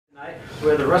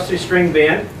We're the Rusty String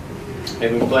Band. They've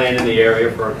been playing in the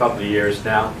area for a couple of years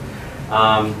now.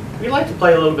 We like to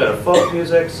play a little bit of folk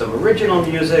music, some original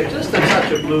music, just a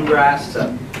touch of bluegrass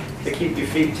to keep your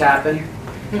feet tapping.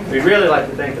 We'd really like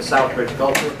to thank the Southbridge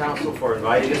Cultural Council for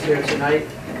inviting us here tonight.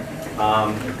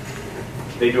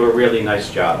 They do a really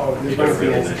nice job. They do a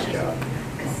really nice job.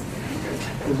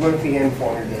 There's one at the end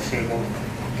for me this evening.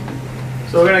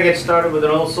 So we're going to get started with an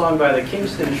old song by the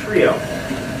Kingston Trio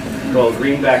called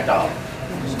Greenback Dollar.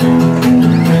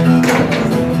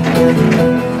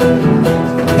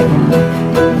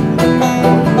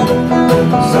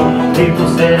 Some people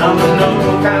say I'm a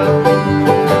no-count,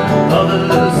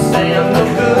 others say I'm no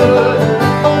good,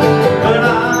 but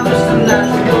I'm just a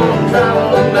natural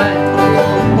traveling man,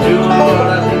 doing what I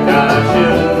think I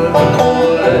should,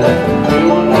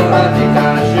 doing what I think I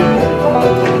should.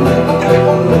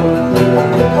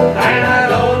 And I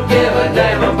don't give a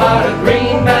damn about a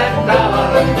greenback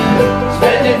dollar,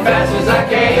 spend it fast as I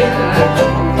can,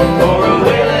 for a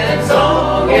wailing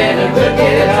song and a good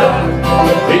guitar.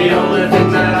 The only thing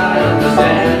that I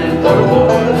understand,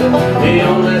 the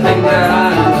only thing that I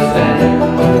understand.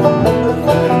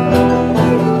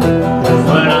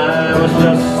 When I was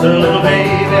just a little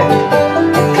baby,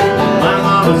 my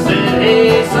mama said,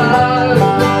 hey son,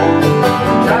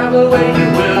 travel where you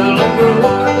will and grow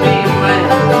to be a man.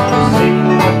 Sing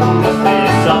must be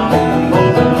a song, oh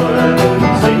boy,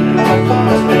 sing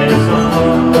must be a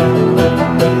song.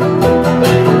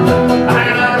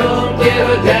 And I don't give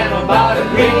a damn about a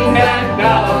greenback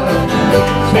dollar,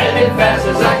 spend it fast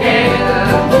as I can,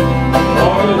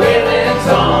 for a wailing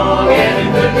song and a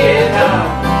good guitar.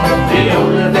 The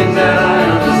only thing that I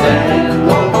understand,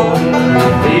 oh boy,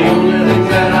 the only thing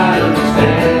that I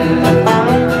understand.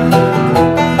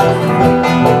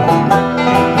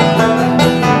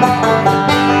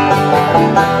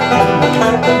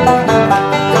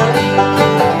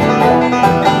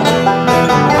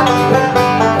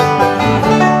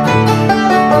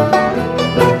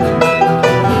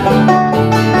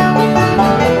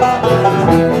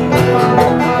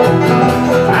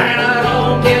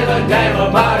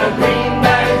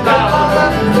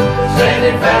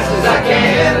 Fast as I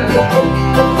can,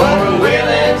 for a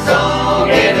wailing song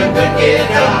and a good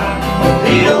guitar.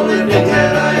 The only thing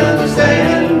that I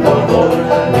understand, oh boy,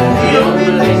 the only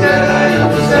thing that I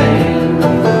understand.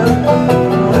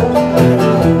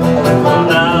 Well,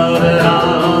 now that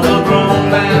I'm a grown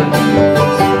man,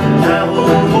 travel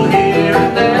here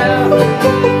and there,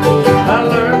 I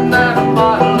learned that a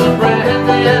bottle of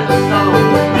brandy and a song,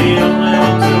 the only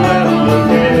ones who ever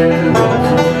care,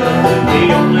 the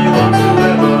only ones who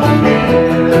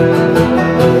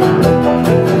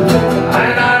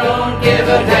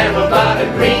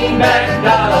greenback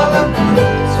dollar,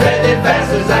 spend it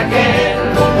fast as I can,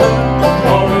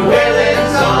 for a wailing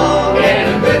song and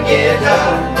a good guitar.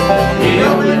 The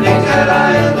only thing that I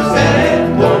understand,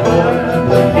 oh boy,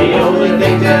 the only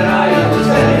thing that I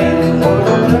understand,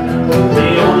 the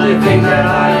only thing that I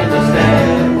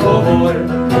understand, oh boy,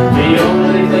 the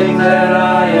only thing that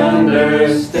I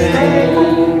understand.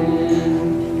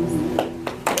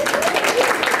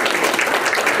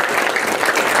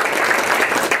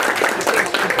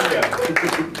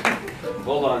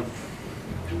 Hold on.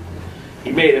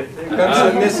 He made it.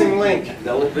 That's the missing link.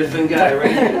 The living guy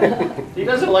right here. He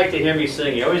doesn't like to hear me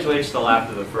sing. He always waits till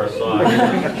after the first song.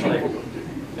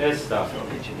 It's tough.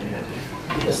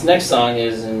 This next song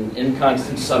is A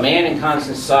Man in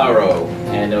Constant Sorrow,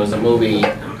 and there was a movie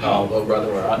called Oh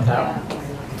Brother Where Art Thou?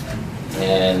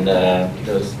 And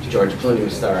there was George Clooney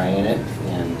was starring in it,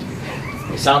 and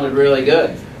it sounded really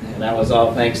good. And that was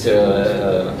all thanks to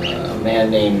a man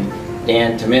named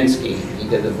Dan Tominski. He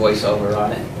did the voiceover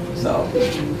on it, so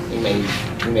he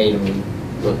made him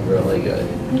look really good.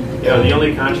 You know, the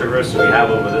only controversy we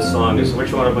have over this song is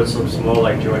which one of us looks more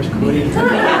like George Clooney.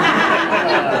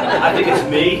 I think it's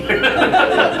me.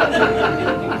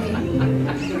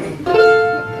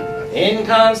 In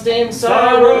constant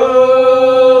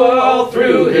sorrow all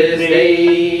through his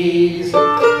days,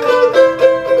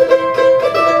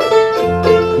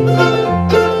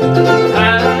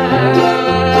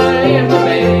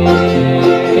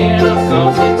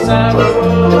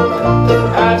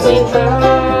 I've seen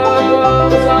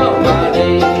troubles all my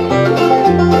days.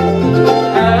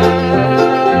 I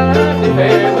bid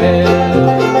farewell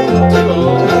to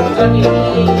old Kentucky,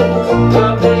 a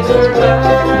place where I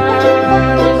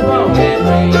was born and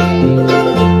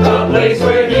raised, a place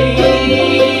where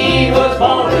he was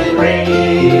born and raised.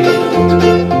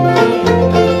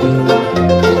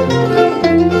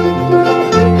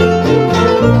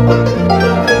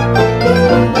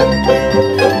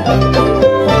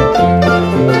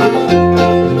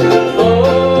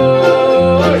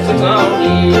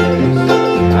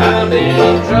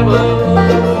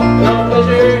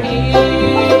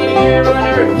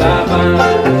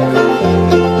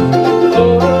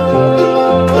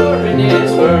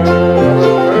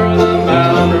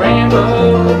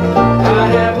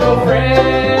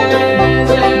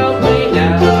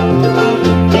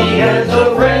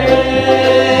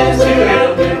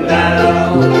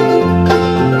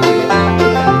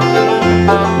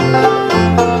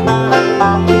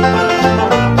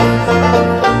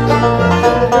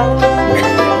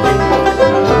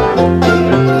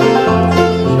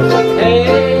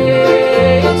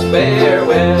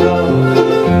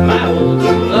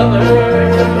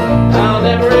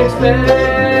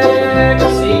 expect to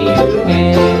see you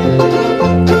again.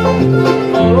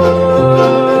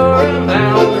 Or I'm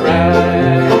bound to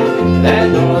ride that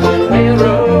northern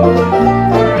railroad.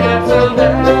 Perhaps I'll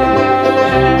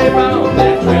die upon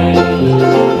that train.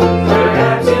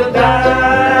 Perhaps you'll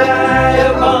die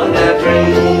upon that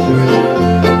train.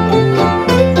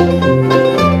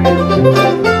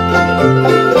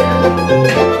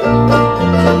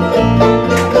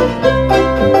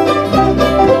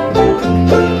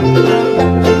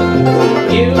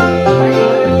 You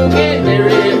can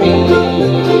marry me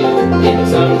in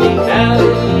some deep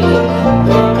valley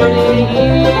for many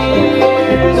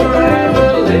years, or I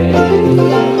will live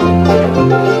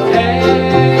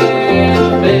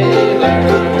and may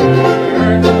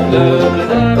learn to love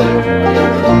another.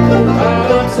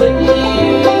 I'm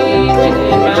sleeping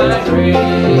in my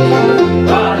grave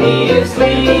while he is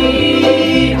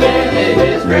sleeping in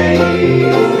his grave.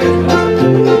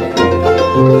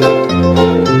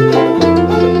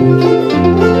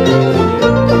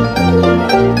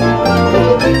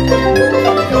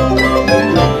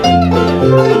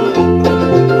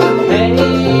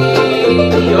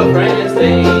 Your friends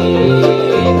think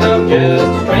I'm just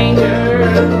a stranger.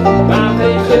 My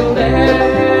face you'll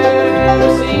never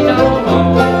see no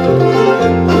more.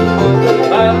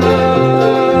 But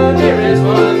there is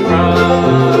one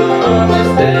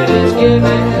promise that is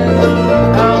given.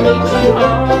 I'll meet you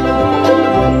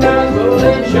on God's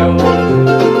golden shore.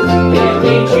 I'll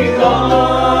meet you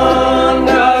on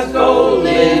God's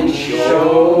golden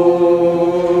shores.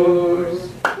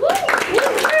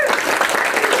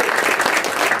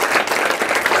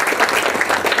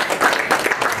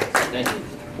 Thank you.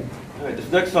 All right, this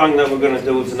next song that we're going to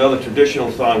do is another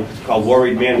traditional song. It's called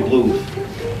Worried Man Blues.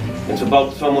 It's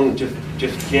about someone who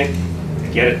just can't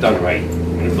get it done right.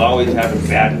 And is always having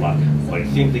bad luck. But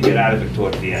he seems to get out of it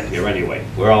towards the end here anyway.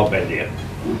 We're all been there.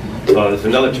 So it's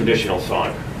another traditional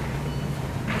song.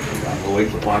 We'll wait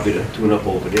for Bobby to tune up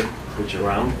over there, switch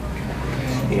around.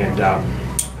 And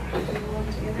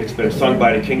it's been sung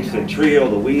by the Kingston Trio,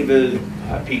 the Weavers,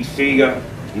 Pete Seeger,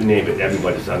 you name it,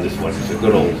 everybody's on this one. It's a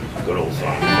good old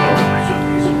song.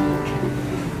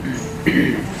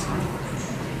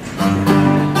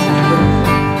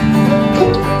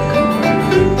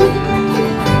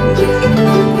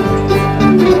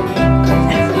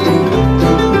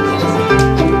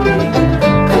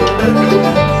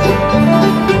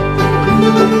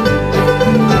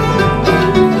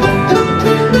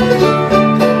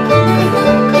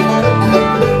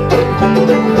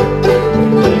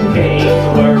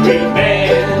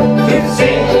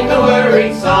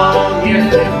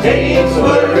 Takes a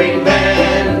worried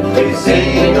man to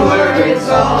sing a worried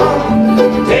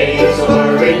song. Takes a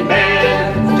worried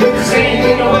man to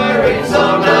sing a worried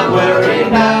song. I'm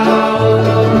worried now,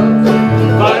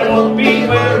 but it won't be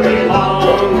very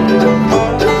long.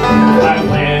 I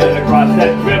went across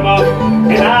that river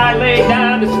and I lay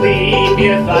down to sleep.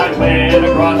 Yes, I went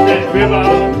across that river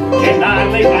and I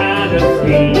lay down to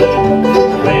sleep.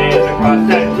 Went across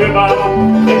that river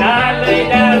and I lay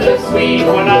down to sleep.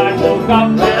 When I woke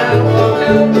up,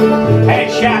 had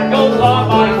shackles on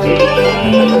my feet.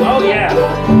 Oh yeah.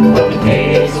 Well, it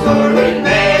takes a worried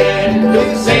man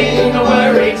to sing a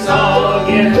worried song.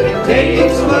 Yes, it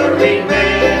takes a worried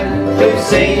man to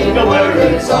sing a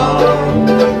worried song.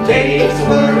 It takes a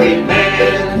worried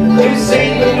man to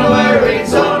sing a worried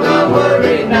song. I'm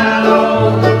worried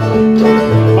now,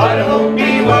 but I won't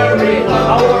be worried long.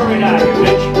 I'll worry now, you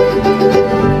bitch.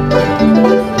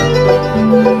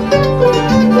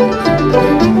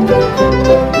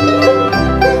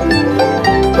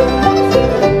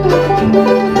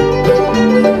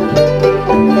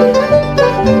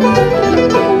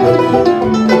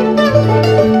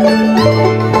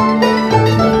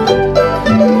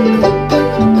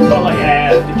 Well, I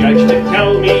asked the judge to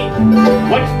tell me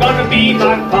what's gonna be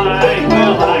my fine.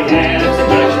 Well, I asked the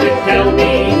judge to tell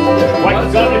me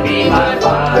what's gonna be my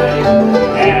fine.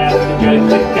 Asked the judge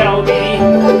to tell me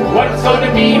what's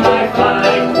gonna be my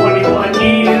fine. 21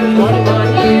 years,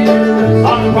 21 years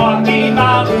on the Rocky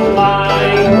Mountain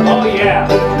line. Oh yeah.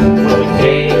 Well, it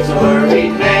takes a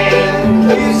worried man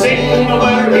to sing a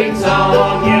worried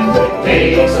song. Yes, it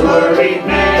takes a worried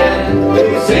man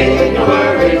to sing a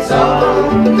worried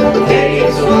song. It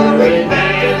takes a worried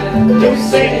man to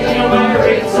sing a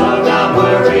worried song. I'm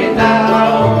worried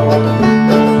now,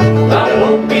 but I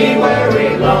won't be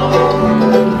worried long.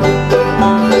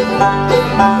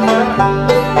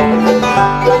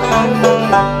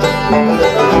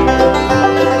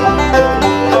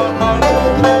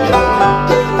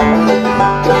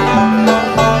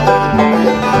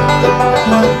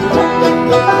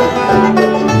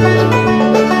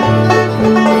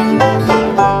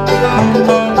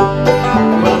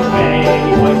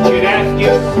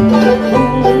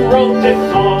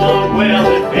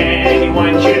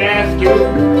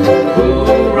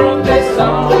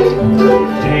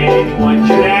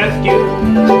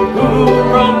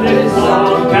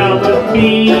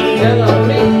 tell on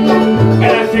me. And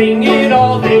I sing it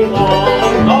all day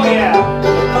long. Oh yeah.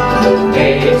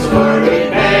 Takes a worried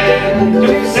man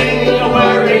to sing a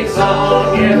worried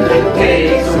song. If it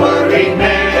takes a worried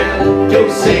man to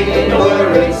sing a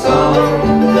worried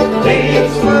song.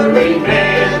 Takes a worried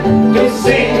man to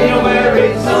sing a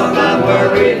worried song. I'm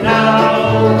worried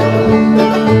now,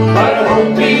 but I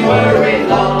won't be worried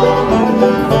long.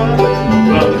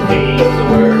 Well, it takes a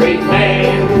worried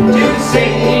man to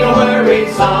sing a worried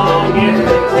song. If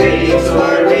it takes a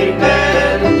worried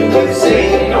man to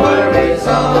sing a worried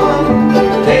song.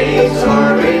 Takes a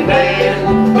worried man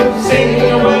to sing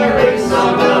a worried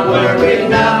song. I'm worried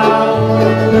now,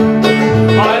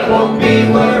 but I won't be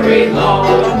worried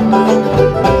long.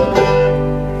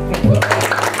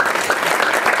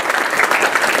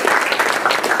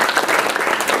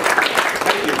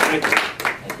 Thank you, thank you.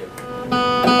 Thank you.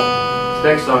 This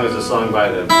next song is a song by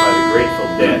the Grateful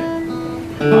Dead.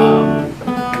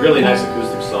 Really nice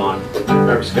acoustic song.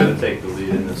 Kirk's going to take the lead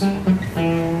in this one.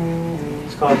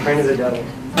 It's called Friend of the Devil.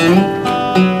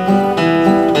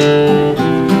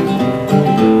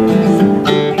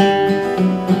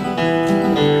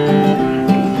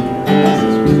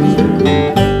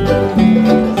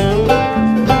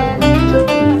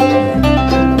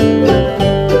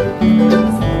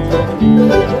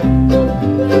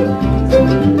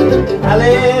 I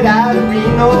let out of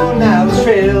Reno and I was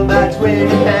trailed by 20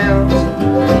 pounds.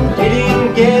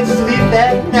 Didn't get sleep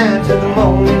that night till the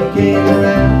morning came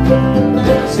around.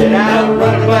 Said I'll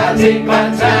run about, take my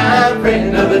time.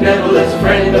 Friend of the devil is a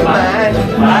friend of mine.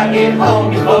 If I get home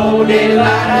before daylight,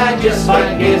 I just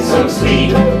might get some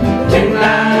sleep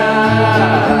tonight.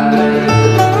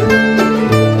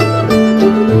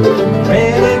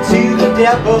 Ran into the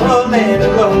devil and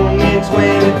alone in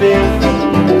 20 bare feet.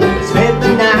 Spent the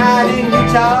night in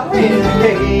Utah in a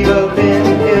cave up in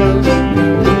the hills.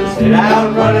 Said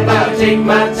I'll run about, take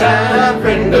my time.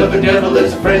 Friend of the devil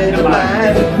is a friend of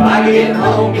mine. If I get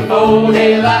home before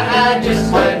daylight, I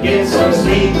just might get some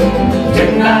sleep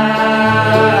tonight.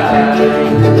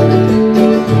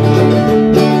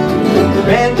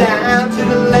 Ran down to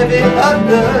the levee of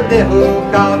the devil,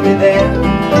 caught me there.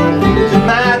 Took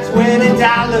my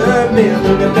 $20 bill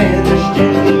and it vanished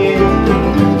in the air.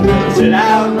 Said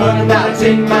I'll run about,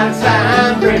 take my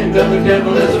time. Friend of the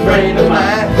devil is a friend of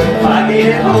mine. If I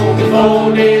get home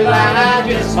before daylight, I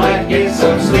just might get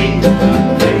some sleep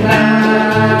tonight.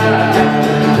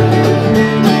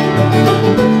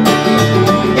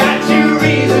 Got 2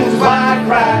 reasons why I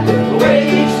cry away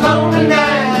each lonely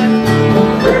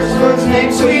night. First one's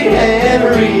named Sweet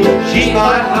Henry, she's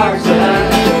my heart's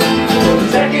delight.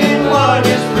 Second one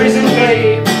is Prison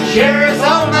Babe, sheriff's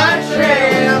on my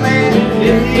trail, and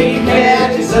if he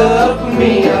catches up with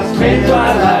me, I'll spend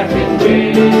my life in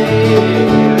jail.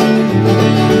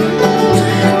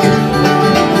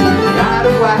 Got a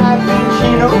wife and she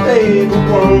no baby,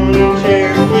 one in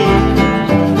Cherokee.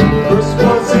 First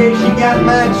one says she got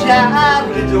my child,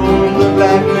 but it don't look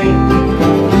like me.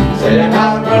 Said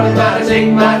I'll run about and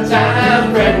take my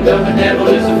time. Friend of the devil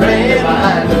is a friend of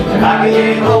mine. If I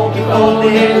get home before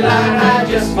daylight, I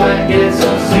just might get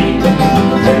some sleep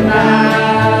tonight.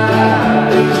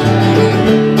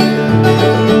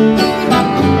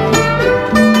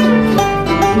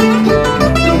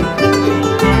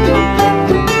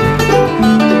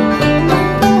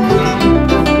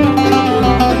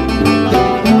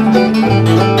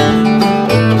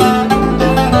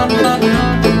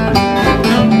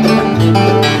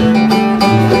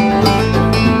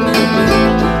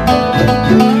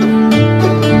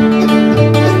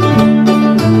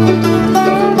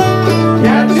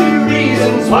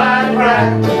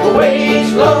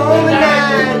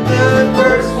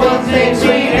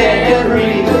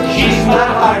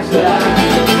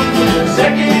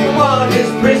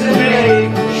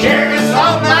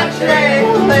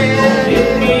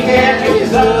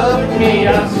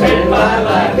 I'll spend my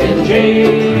life in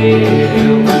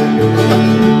jail.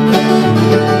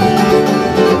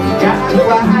 Got a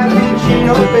wife and she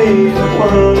no baby,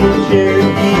 one in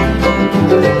Cherokee.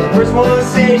 First one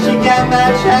says she got my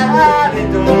child, it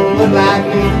don't look like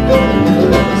me.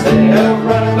 Say I'm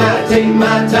running my, take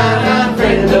my time.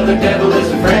 Friend of the devil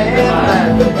is a friend of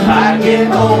mine. If I get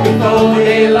home before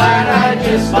daylight, I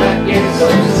just might get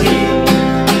some sleep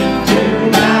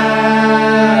tonight.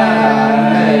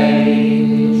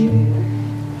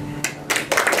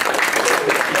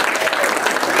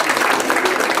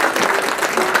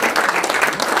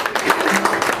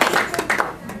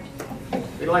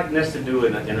 We'd like Ness to do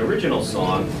an original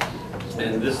song,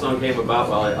 and this song came about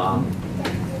while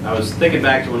I was thinking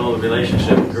back to an old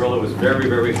relationship, a girl that was very,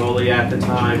 very holy at the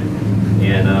time,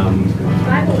 and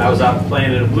I was out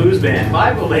playing in a blues band.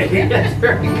 Bible lady, that's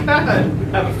very good. I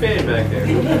have a fan back there.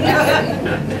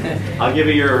 I'll give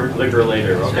you your liquor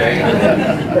later, okay?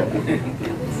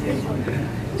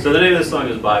 So the name of this song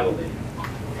is Bible Lady.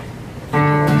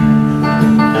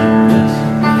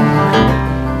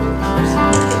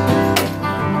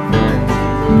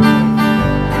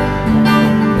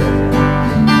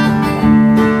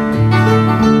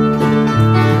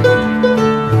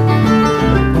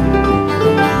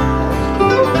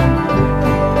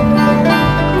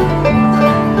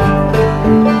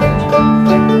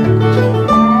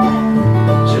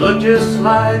 Just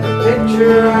like a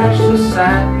picture, I just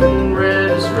sat and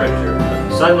read a scripture.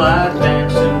 Sunlight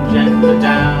dancing gently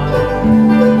down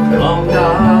her long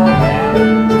dark hair.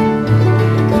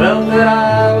 Felt that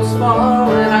I was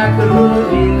falling, I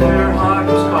could hear her heart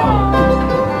was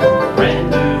calling. Brand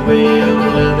new way of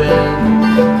living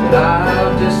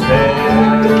without despair.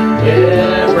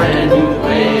 Yeah, brand new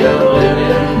way of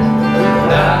living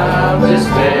without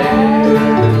despair.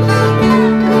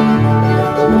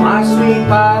 My sweet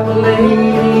Bible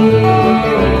lady,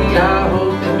 I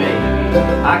hope that maybe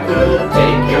I could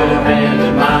take your hand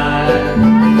in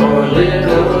mine for a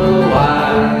little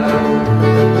while.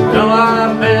 No,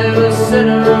 I've been a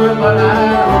sinner, but I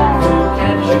hope to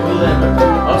catch a glimmer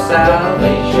of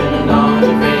salvation on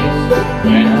your face.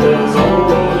 You will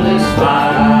only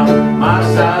smile, my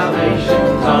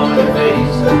salvation's on your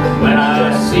face when I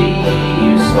see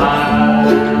you smile.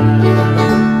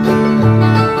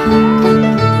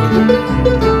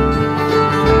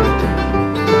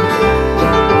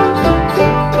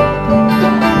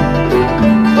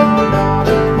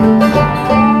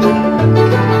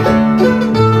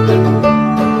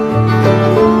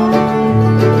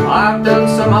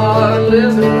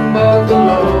 But the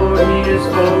Lord, He is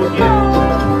forgiven.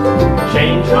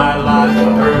 Changed my life,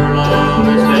 but her love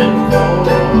has been for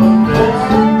this.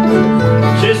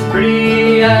 She's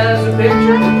pretty as a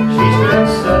picture, she's got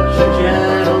such a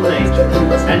gentle nature,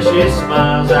 and she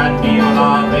smiles at me with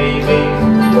our baby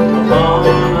upon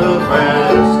her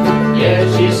breast. Yeah,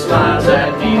 she smiles at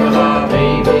me with our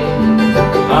baby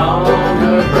on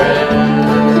her breast.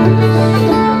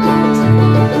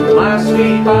 My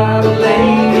sweet Bible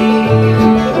lady,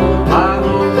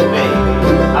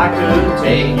 I could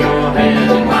take your hand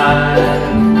in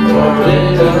mine for a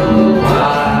little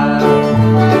while.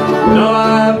 No,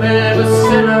 I've been a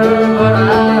sinner, but I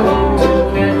hope to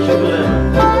catch a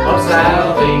glimmer of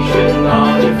salvation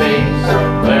on your face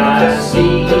when I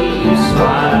see you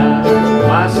smile.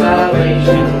 My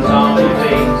salvation's on your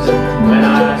face when I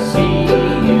see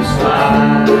you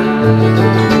smile.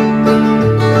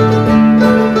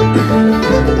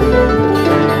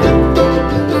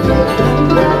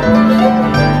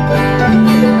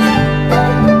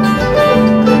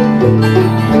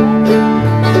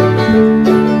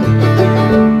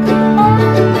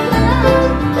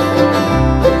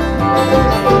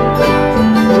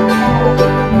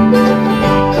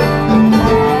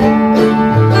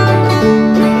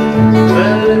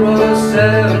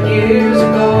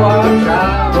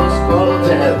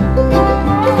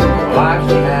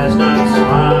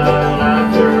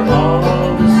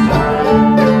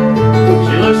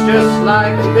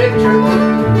 Like a picture,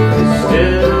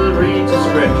 still reads the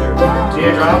scripture.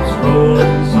 Teardrops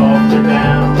rolling softly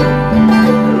down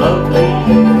her lovely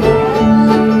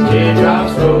face.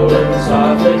 Teardrops rolling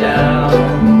softly down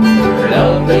her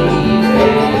lovely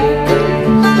face.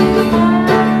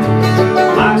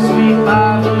 My sweet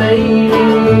Bible lady,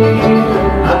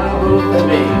 I hope that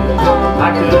maybe I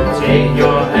could take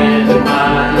your hand in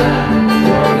mine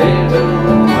for a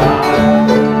little while.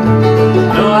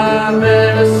 No, I've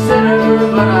been a sinner,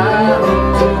 but I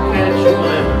hope to catch a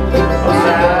glimmer of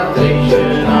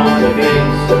salvation on your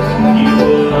face. You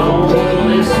will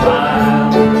only smile,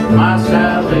 my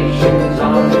salvation's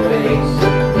on your face.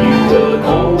 You will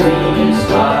only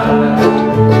smile.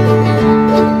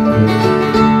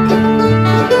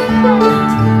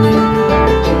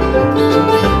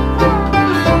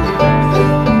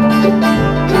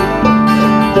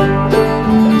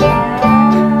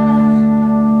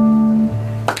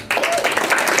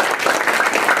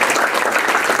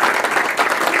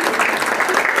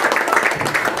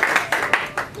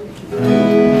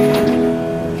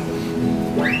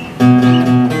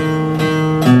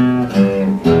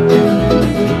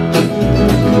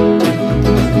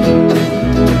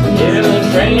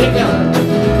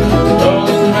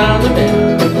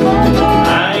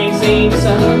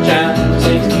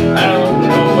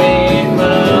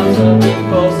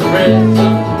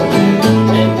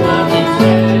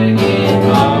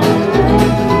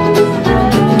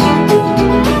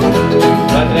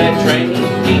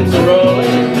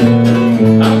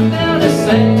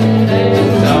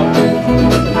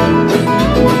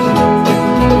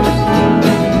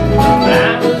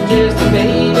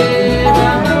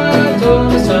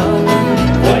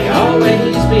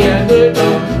 good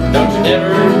dog. Don't you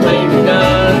never play with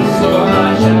guns. So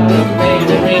I shot a man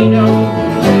in Reno.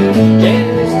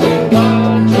 Just to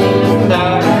watch him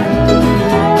die.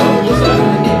 Oh, yes I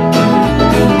did.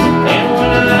 And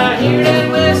when I hear that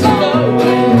whistle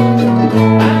blowing,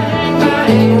 I hang my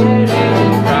head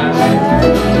and cry.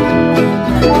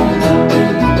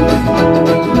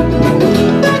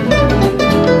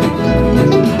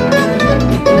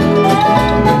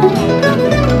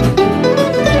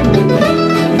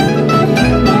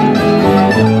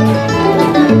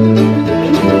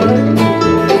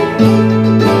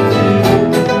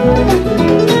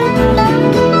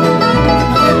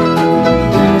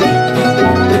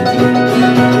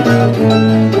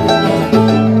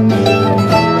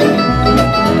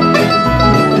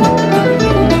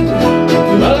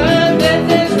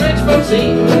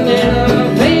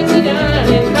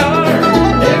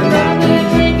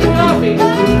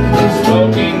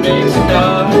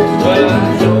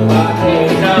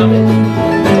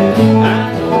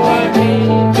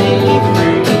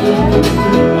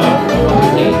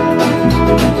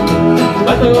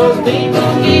 Those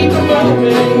people keep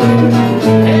moving,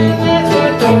 and that's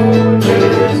what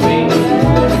tortures me.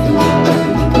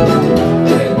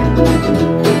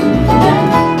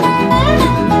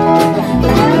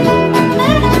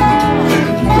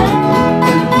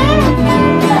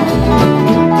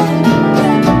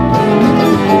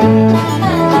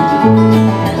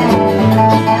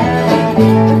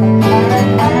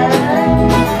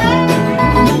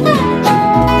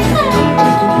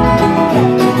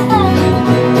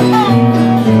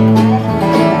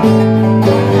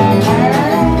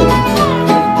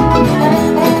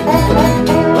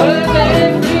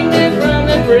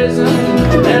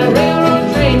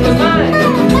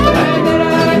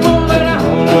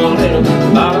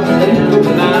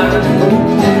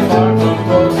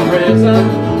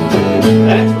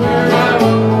 That's where I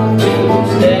want to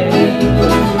stay.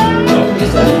 Oh,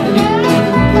 yes I do.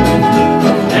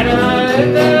 And I let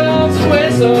that lonesome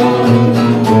whistle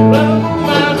blow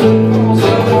my blues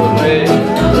away.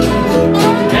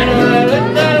 And I let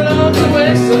that lonesome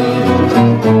whistle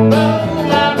blow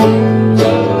my blues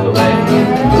away.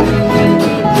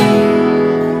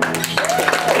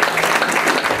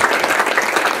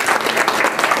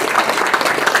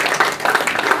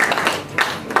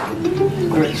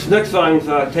 This next song's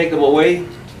Take 'Em Away,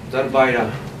 done by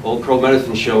Old Crow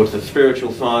Medicine Show. It's a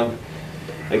spiritual song.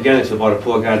 Again, it's about a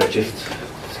poor guy that just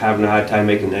is having a hard time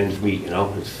making ends meet, you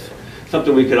know. It's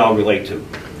something we could all relate to.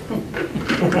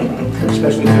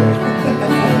 Especially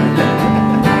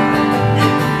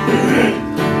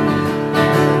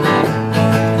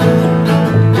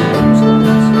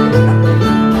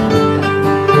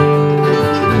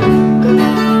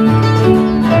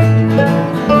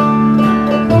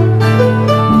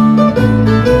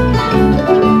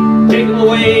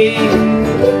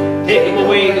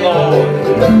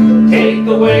Take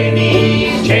away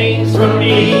these chains from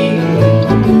me.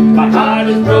 My heart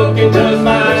is broken 'cause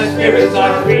my spirits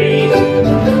are free.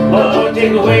 Lord,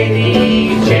 take away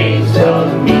these chains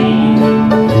from me.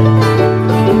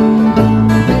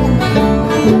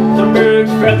 Some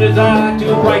birds' feathers are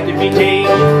too bright to be tamed.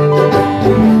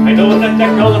 I know that the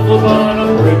colorful one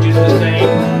of birds is the same.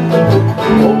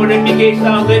 Open the gates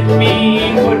now, let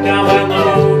me put down my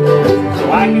load, so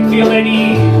I can feel at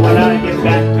ease when I get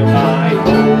back to my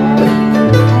home.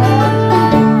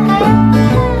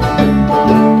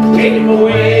 Take 'em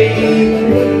away,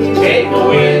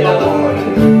 Lord.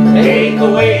 Take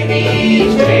away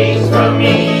these chains from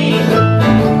me.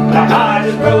 My heart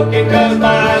is broken 'cause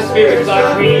my spirits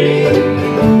are free.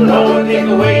 Lord, take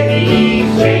away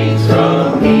these chains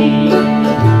from me.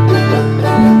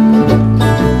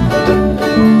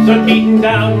 Sun beating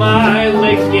down my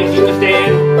legs, can't seem to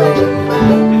stand.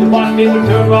 The boss man would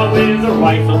turn around with a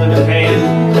rifle in his hand.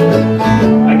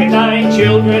 I got 9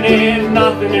 children and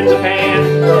nothing in the pan.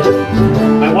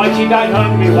 My wife, she died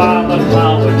hungry while the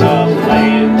plowing of the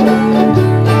land.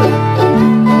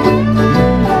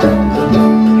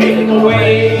 Take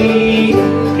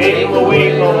away,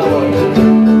 Lord.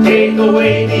 Take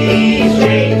away these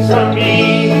chains from me.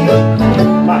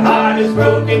 My heart is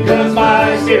broken 'cause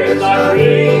my spirits are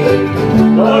free.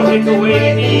 Lord, take away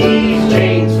these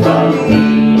chains from me.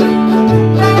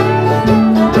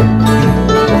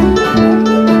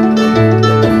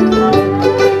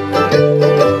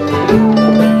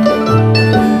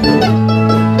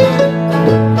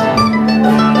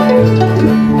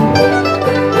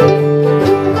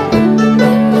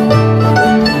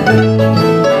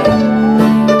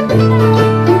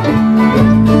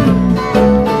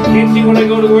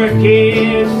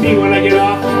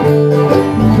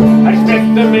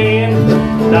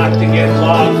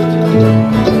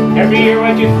 Every year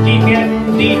I just keep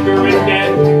getting deeper in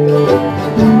debt.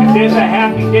 If there's a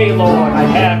happy day, Lord, I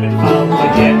haven't found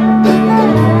one yet.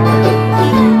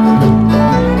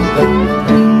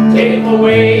 Take 'em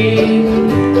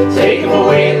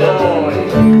away, Lord.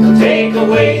 Take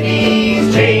away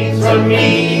these chains from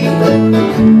me.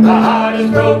 My heart is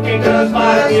broken 'cause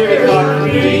my spirit's not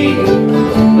free.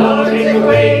 Lord, take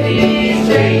away these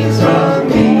chains from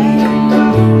me.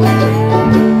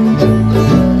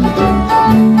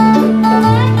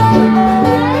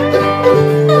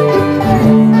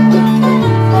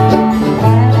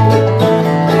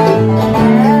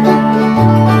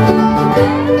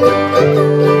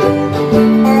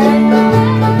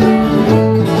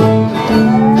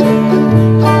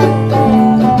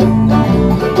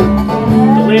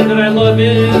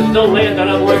 The land that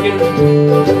I'm working,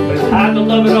 but it's hard to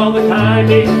love it all the time.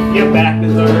 Your back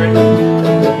is hurt.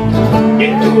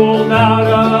 Getting too old now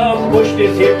to push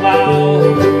this here plow.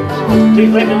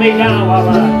 Please let me lay down while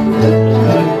I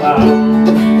plow.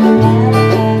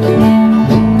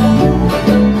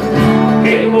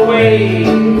 Take 'em away,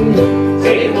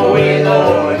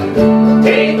 Lord.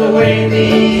 Take away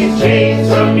these chains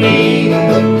from me.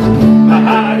 My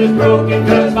heart is broken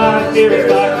 'cause my spirit's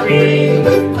not free.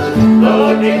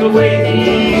 Lord, take away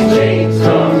these chains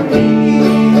from me.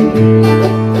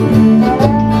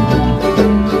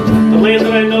 The land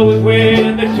that I know is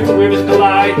where the two rivers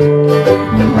collide.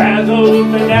 The Brazos,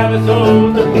 the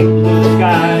Navajos, the big blue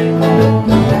sky.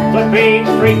 But veins,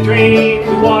 freight trains,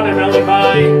 the watermelon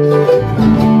vines.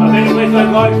 Of any place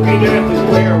on God's green earth is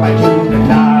where I choose to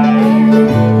die.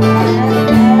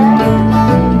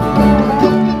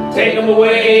 Take 'em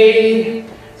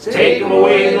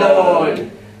away, Lord.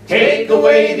 Take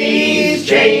away these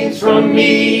chains from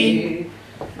me.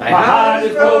 My heart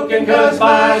is broken 'cause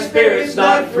my spirit's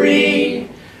not free.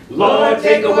 Lord,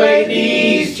 take away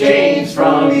these chains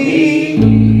from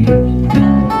me.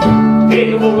 Take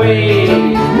 'em away,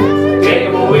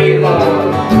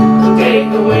 Lord.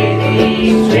 Take away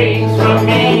these chains from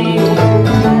me.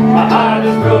 My heart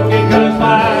is broken 'cause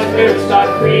my spirit's not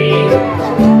free.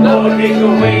 Lord, take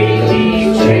away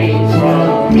these chains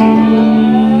from me.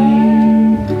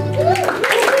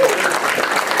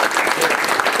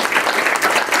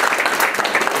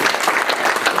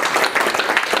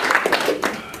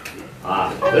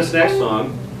 This next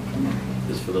song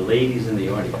is for the ladies in the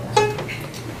audience.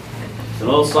 It's an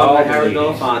old song by Harry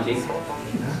Belafonte.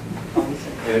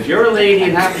 And if you're a lady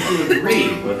and happen to agree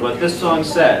with what this song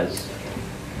says,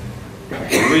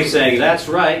 we saying, that's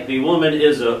right, the woman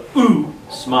is a ooh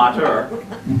smarter,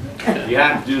 you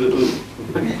have to do the ooh.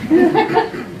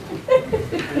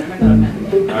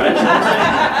 Alright,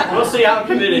 we'll see how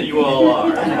committed you all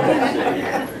are.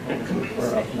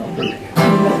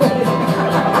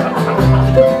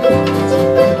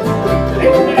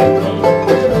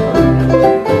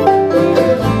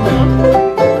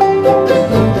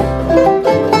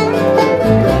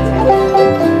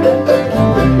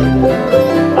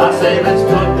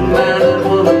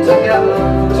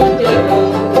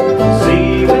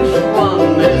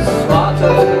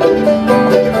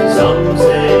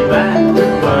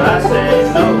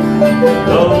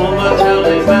 No, my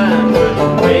telly man, which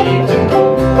way to go,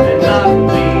 and not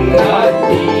me.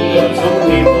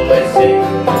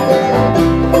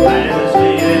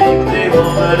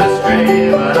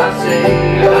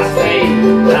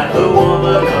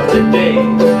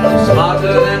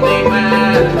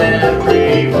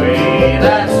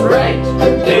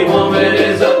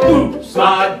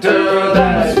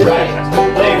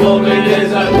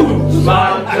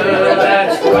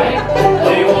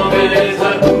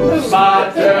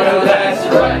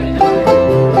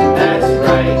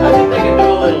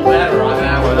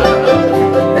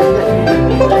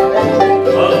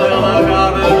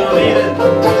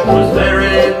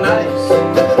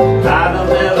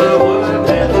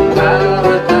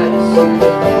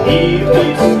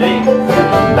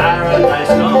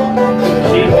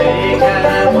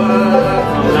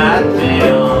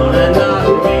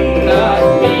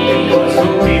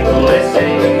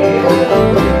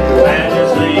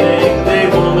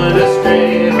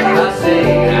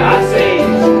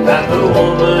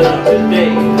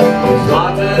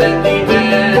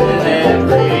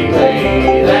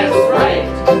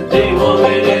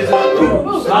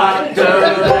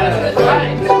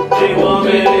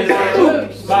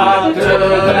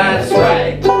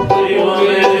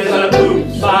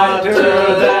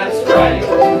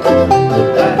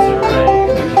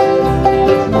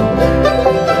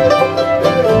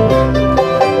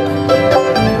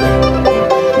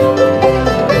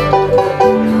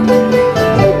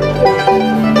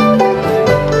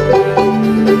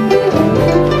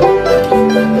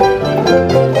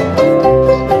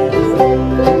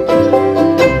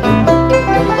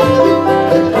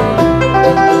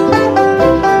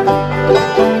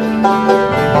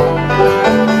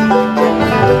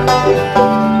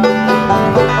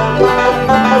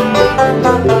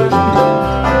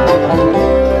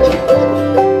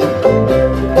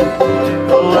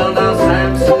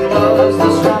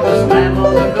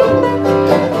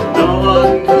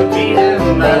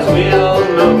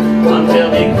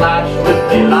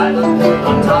 Delilah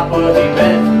on top of the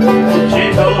bed. She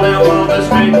told him all the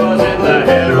straight was in the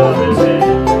hair of his head.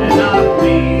 And not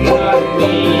me,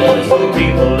 some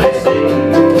people they say,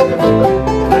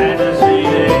 man is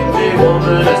leading the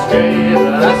woman astray.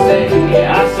 But I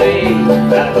say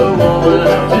that the woman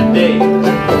of today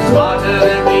is smarter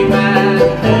than the man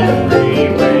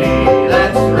every way.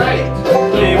 That's right,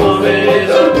 the woman is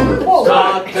a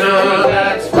smarter,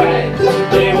 that's right.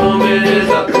 The woman is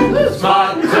a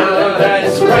smarter,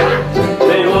 that's right.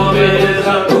 The woman is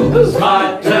a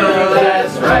smarter,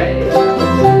 that's right.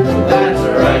 That's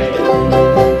right.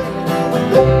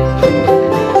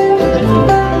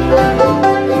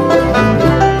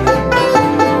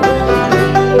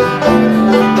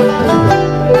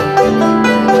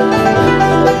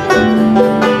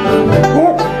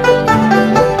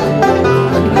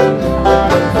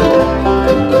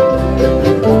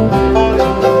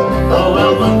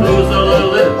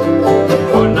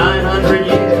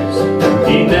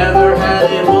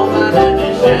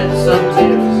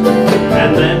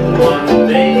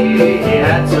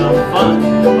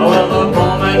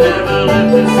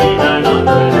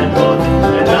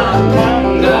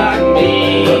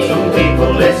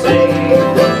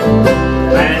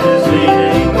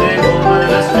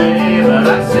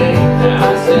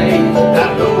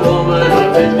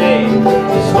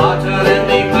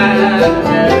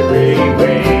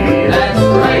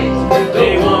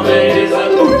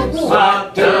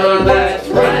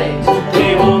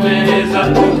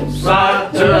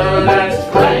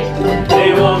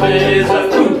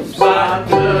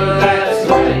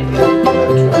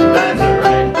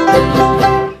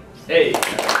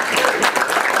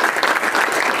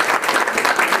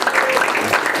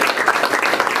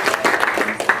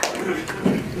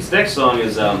 Next song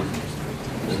is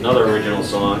another original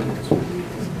song,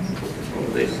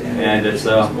 and it's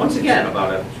once again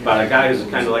about a guy who's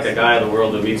kind of like a guy of the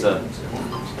world who meets a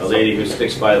lady who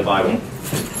sticks by the Bible.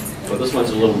 But this one's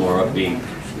a little more upbeat.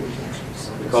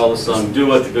 We call the song "Do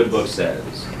What the Good Book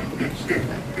Says."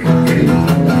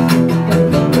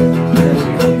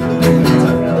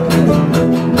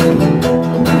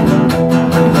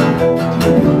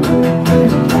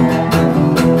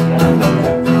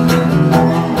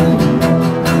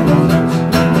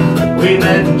 We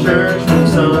met in church one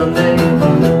Sunday.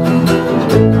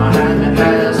 I had to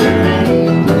ask her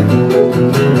name.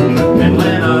 And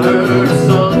when I heard a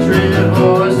sultry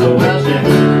voice, so well she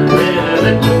really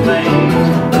lit the flame.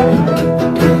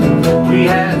 We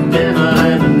had dinner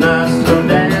and a nice slow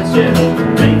dance, yeah,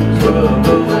 things were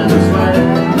moving this way.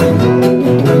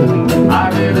 I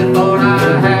really thought I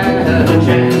had a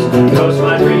chance to cross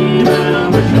my dream and I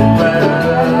wish her well.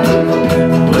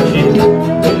 But she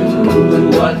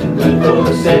what the good book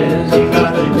says, you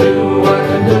gotta do what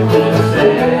the good book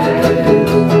says.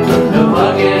 No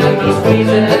hugging, no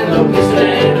squeezing, no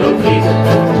kissing, no pleasing.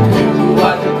 Do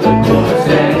what the good book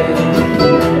says.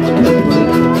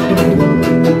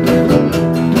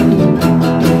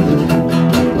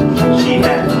 She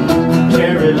had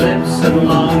cherry lips and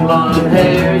long blonde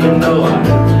hair, you know I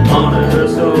wanted her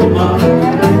so much.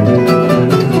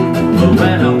 But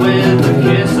when I went to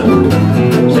kiss her,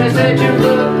 she said you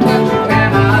look what you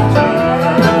cannot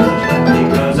touch.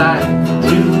 Because I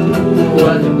do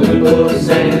what the good book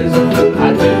says.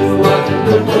 I do what the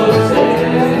good book says.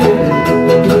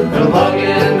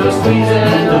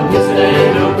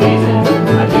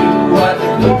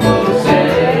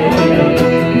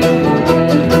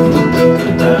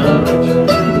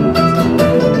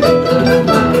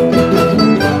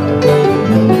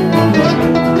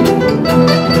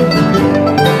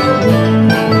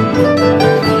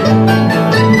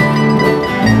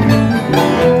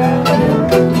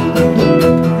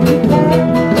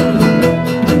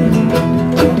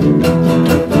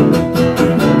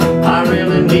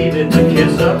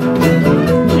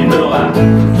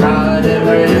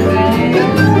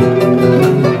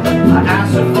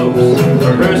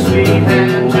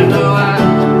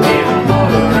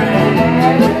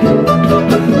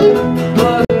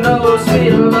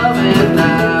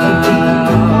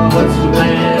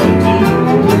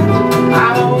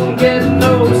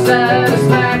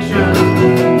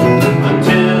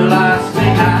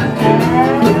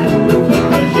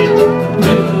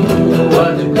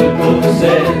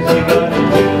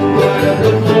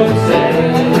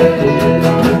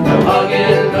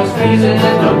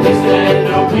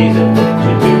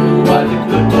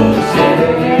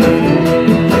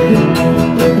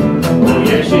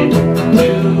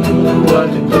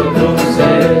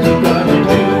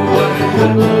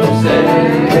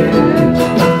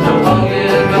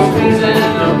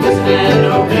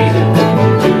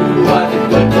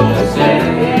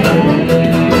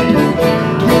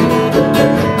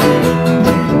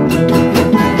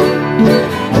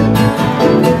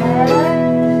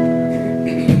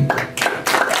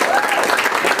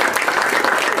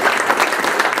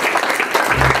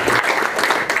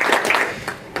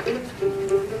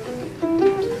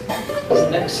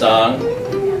 next song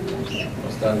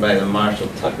was done by the Marshall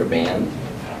Tucker Band.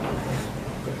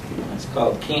 It's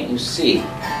called Can't You See?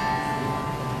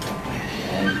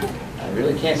 And I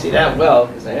really can't see that well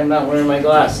because I am not wearing my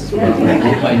glasses, but I'm going to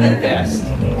do my best.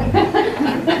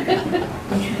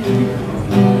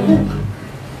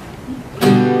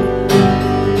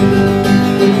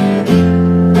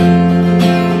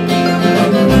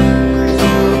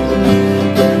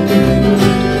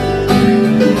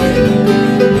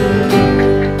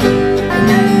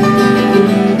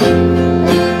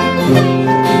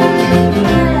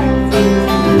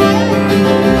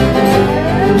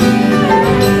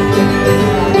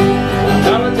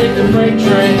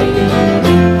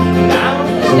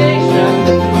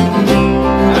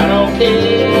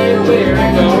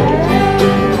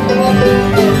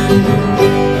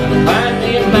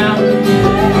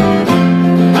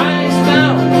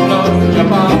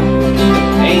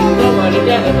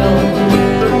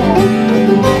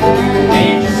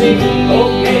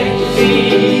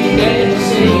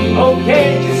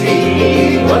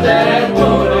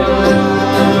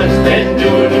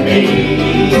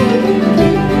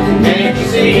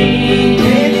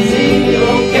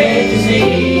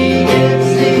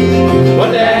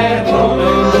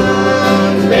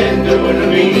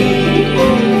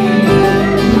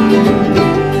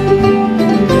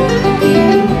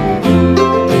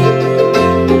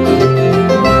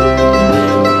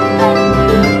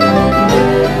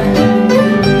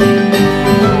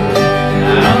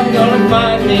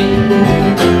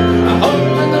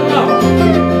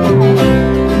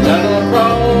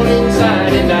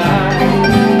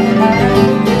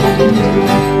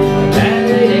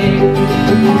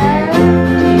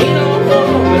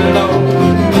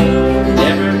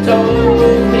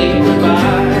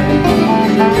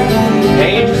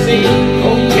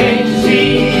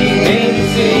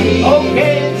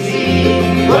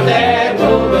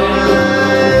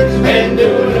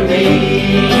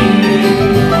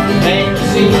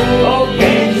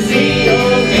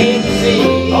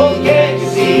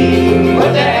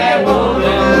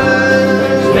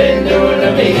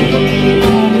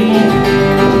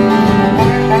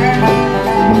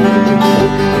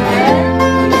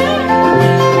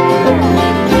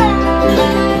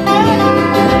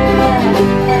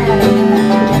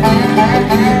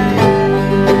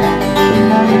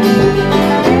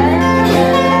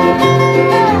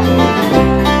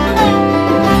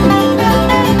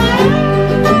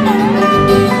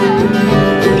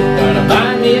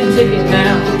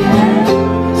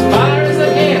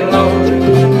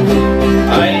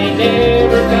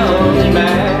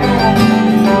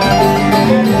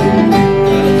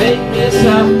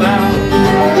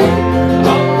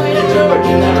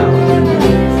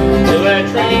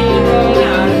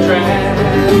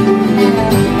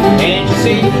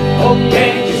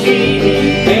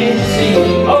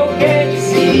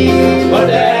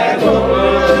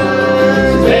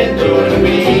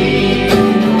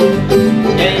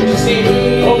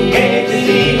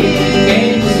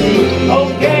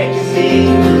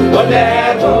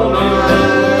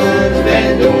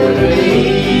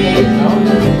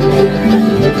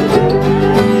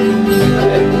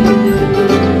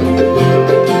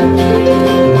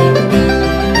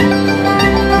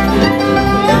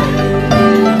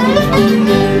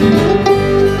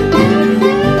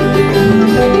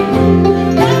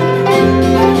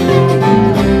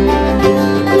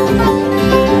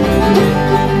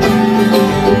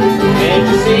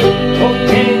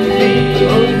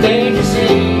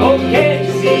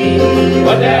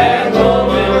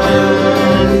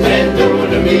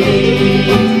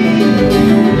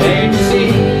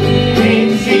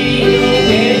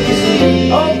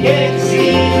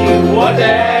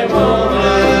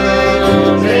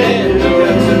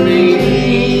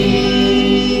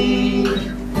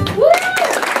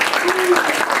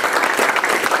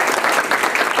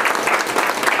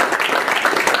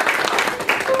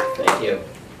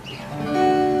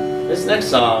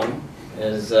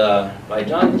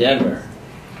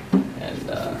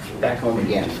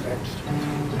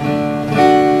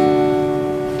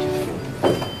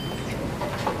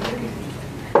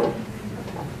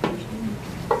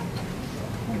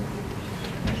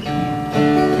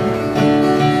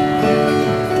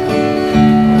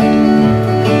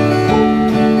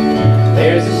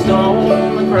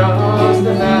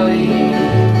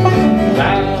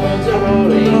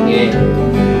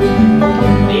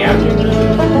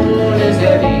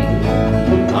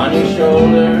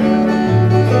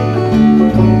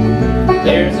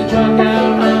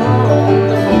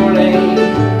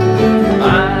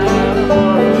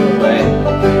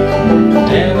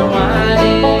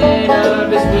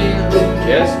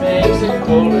 just makes it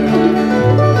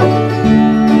colder.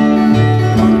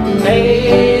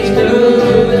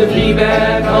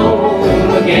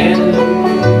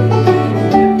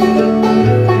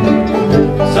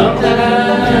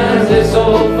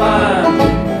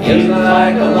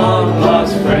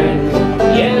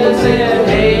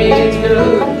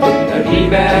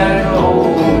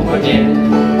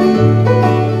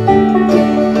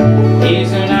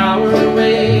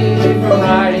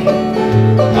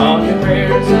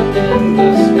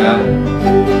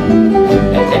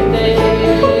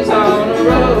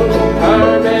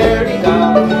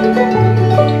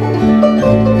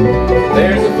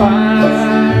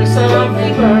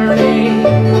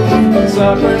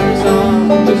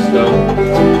 stove.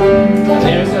 And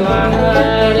there's a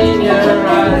light in your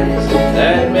eyes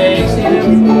that makes you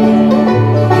fall.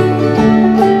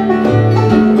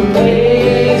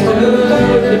 It's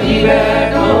good to be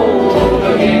back home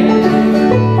again.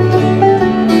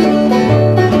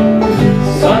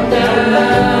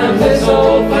 Sometimes this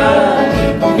old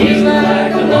fire feels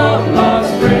like a long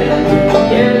lost friend.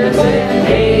 Yes, it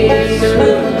tastes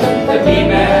good to be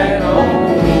back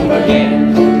home again.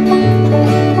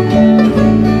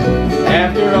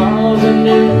 After all the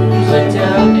news they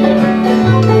tell you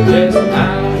just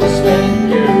how to spend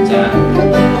your time,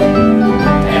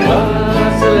 and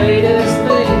what's the latest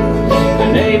thing the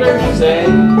neighbors say,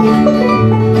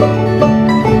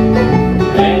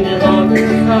 and your mother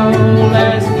called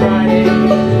last Friday,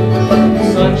 the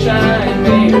sunshine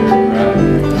made her cry,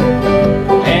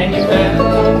 and you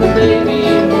found the baby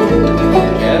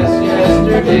just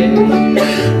yesterday.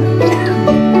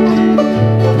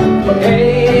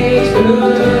 Hey, it's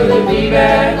good to be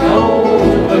back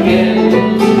home again.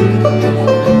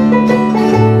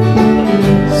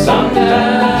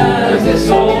 Sometimes this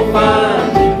old fire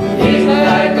feels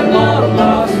like a long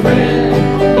lost friend.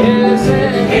 Yes,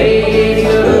 and hey, it's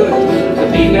good to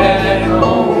be back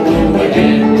home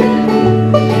again.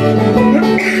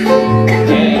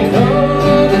 And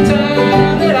all the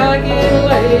time that I can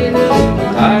lay this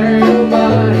tired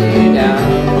body down,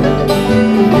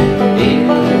 in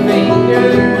your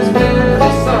fingers build a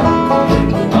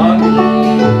song on me.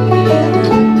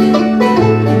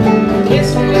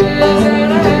 Kisses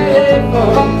that I had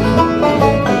for,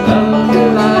 love that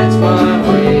lights my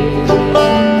way.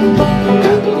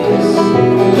 Happiness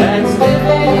that's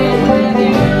living with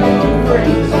you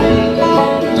brings me.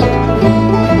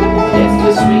 It's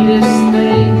the sweetest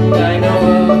thing I know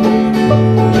of,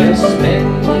 just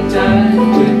spending time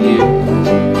with you.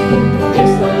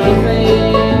 It's the little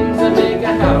things that make a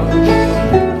house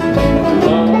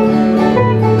warm,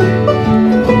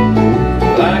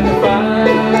 like a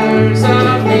fire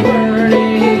softly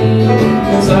burning,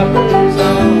 supper's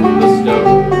on the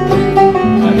stove,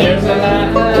 and there's a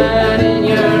light in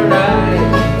your eye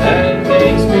that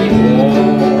makes me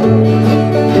warm.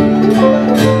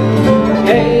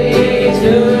 Hey, it's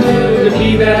good to be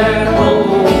back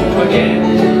home again.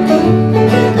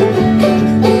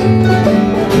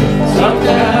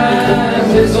 Sometimes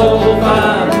this old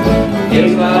fire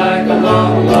feels like a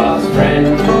long lost friend.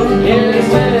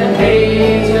 Yes, and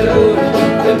hey, it's good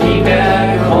to be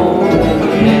back home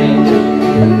again.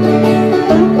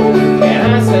 And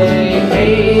I say,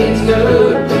 hey, it's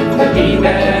good to be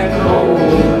back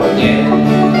home again.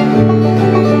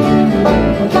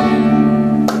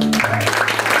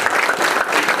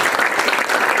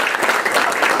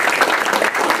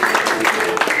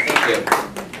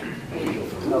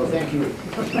 Thank you.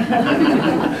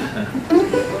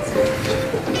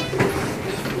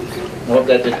 I hope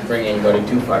that didn't bring anybody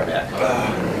too far back.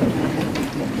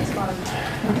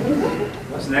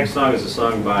 This next song is a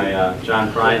song by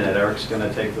John Prine that Eric's going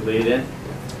to take the lead in,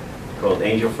 called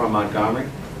Angel from Montgomery.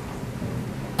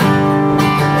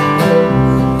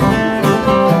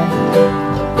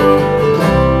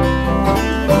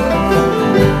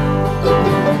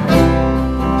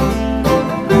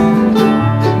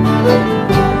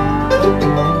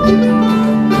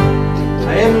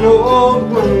 I am an old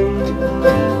woman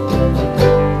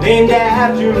named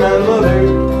after my mother.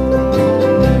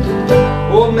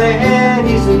 Old man,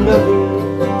 he's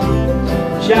another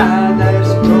child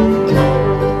that's grown up.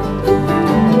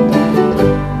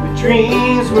 My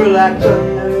dreams were like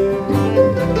thunder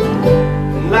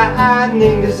and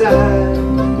lightning desire.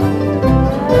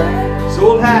 This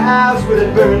old house would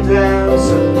have burned down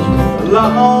such a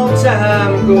long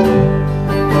time ago.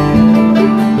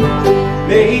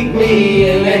 Make me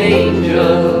an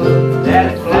angel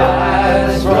that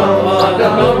flies from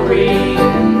Montgomery.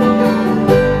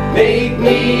 Make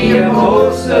me a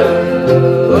poster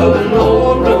of an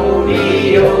old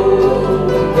rodeo.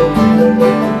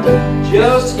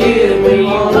 Just give me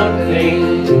one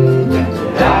thing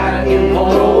that I can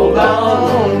hold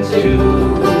on to.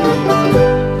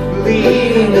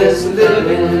 Believing this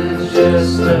living's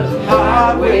just a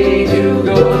hard way to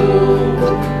go.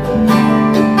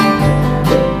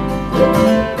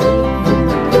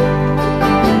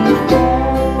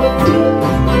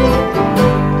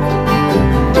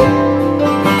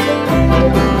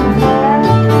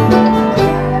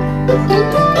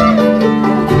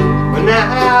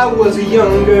 Was a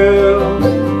young girl,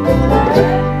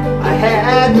 I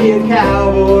had me a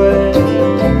cowboy.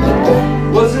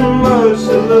 Wasn't much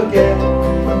to look at,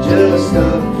 just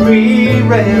a free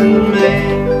random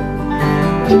man.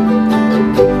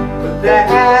 But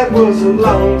that was a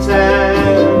long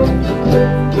time,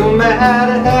 no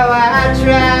matter how I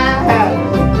try,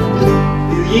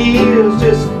 the years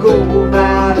just go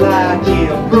by like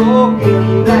a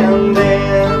broken down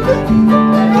dam.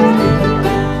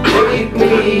 Make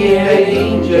me an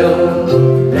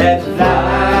angel that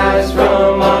flies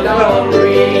from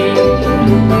Montgomery.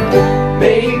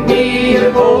 Make me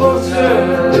a poster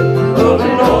of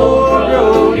an old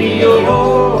rodeo.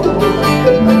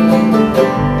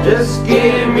 Just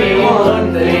give me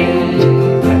one thing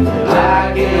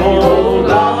I can hold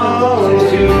on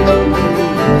to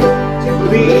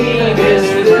believe this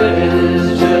living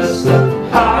is just a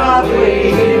hard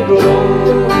way to go.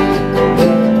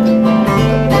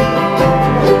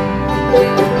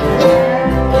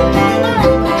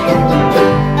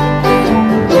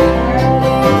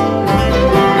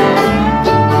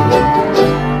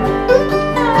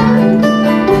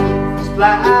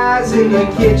 Flies in the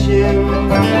kitchen,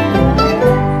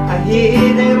 I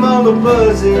hear them all a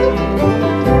buzzing,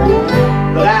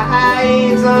 but I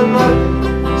ain't done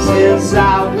nothing since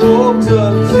I woke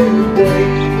up today.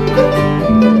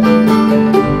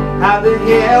 How the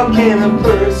hell can a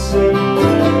person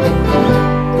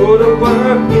go to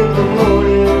work in the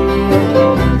morning,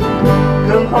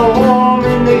 come home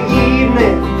in the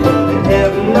evening and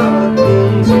have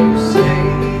nothing to say?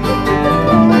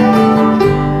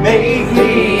 Make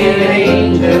me an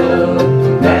angel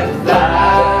that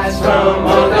flies from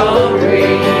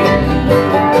Montgomery.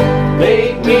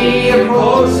 Make me a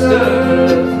poster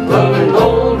of an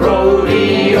old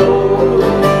rodeo.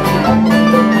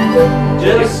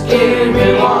 Just give me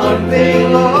one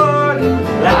thing, Lord,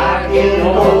 that I can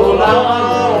hold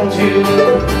on to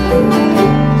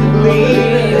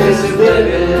believe this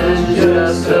living is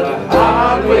just a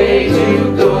hard way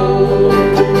to go.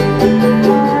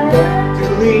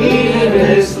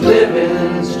 This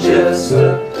living's just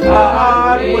a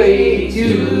hard way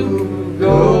to go.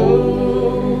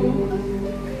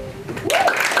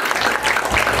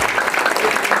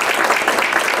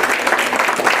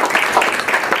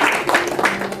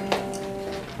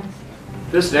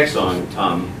 This next song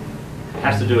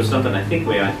has to do with something I think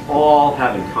we all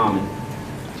have in common.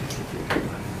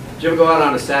 Did you ever go out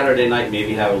on a Saturday night,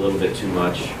 maybe have a little bit too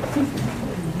much?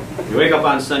 You wake up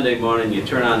on Sunday morning, you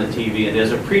turn on the TV, and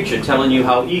there's a preacher telling you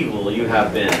how evil you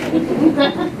have been.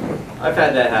 I've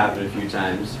had that happen a few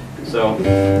times. So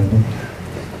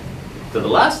the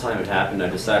last time it happened, I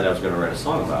decided I was going to write a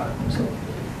song about it. So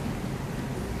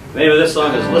the name of this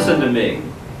song is Listen to Me.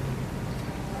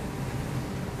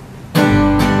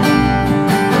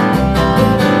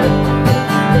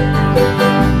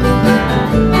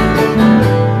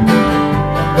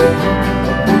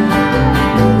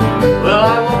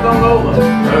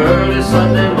 Early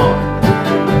Sunday morning,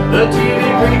 the TV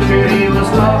preacher, he was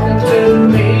talking to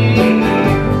me.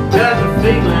 Got the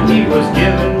feeling he was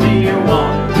giving me a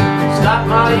warning. Stop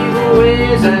my evil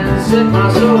ways and set my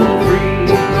soul free.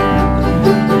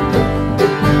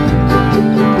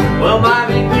 Well, my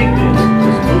big weakness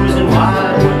is booze and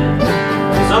wide women,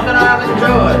 something I've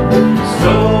enjoyed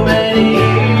so many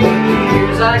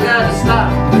years. I got to stop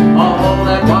all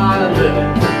that wild living.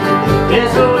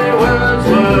 His holy words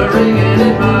were ringing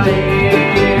in my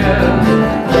ear.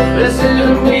 Listen to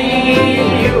me,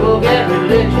 you will get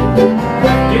religion.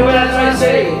 Do as I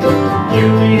say,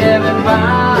 you'll be heaven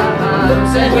bound.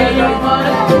 Send me your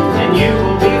money and you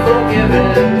will be forgiven.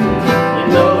 You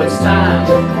know it's time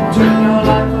to turn your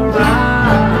life around.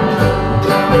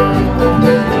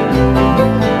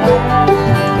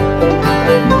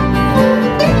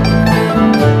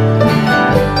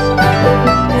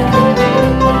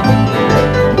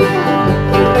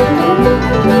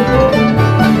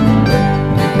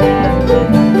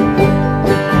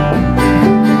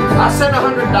 I said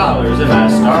 $100 if I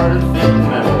started feeling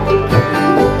metal.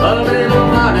 A little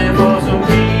money for some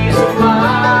peace of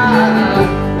mind.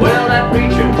 Well, that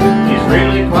preacher, he's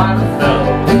really quite a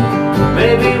fellow.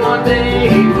 Maybe one day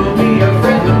he will be a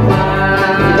friend of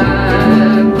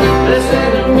mine. Listen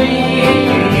to me,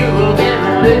 you will get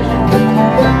religion.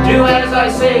 Do as I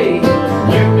say,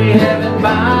 you'll be heaven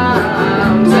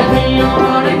bound. Send me your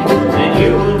money and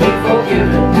you will be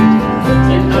forgiven.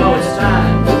 You know it's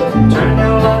time to turn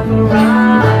your life around.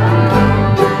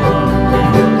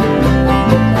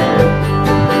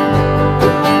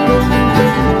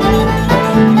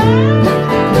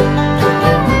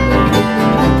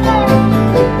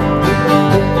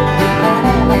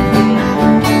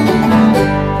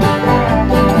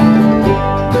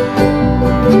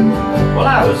 Well,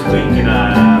 I was weak and I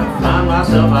found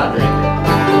myself out drinking.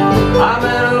 I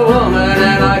met a woman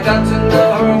and I got to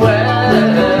know her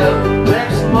well.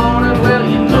 Next morning, well,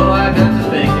 you know I got to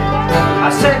thinking. I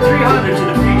said 300 to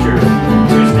the preacher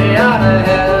to stay out of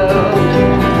hell.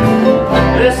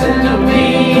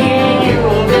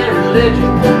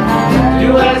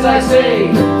 say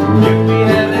you'll be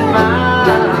having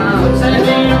mine. Send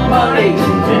me your money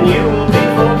and you will be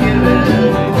forgiven.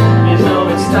 You know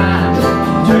it's time to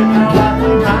turn your life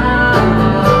around.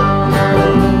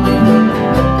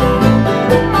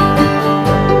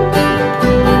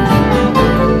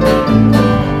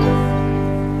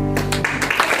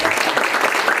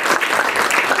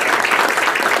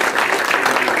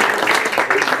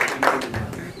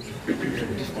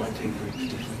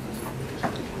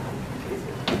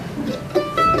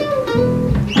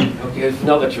 Here's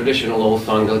another traditional old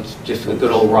song that's just a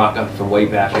good old rocker from way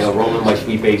back, you know, Rolling My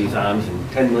Sweet Baby's Arms, and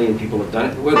 10 million people have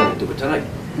done it. We're going to do it tonight.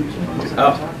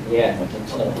 Oh, yeah, I think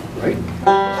so. Right? Can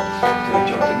I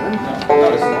jump in?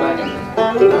 No, this is wagon.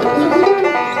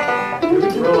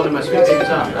 Rolling in my sweet baby's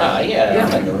arms. Ah, yeah,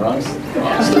 I'm in the wrong spot.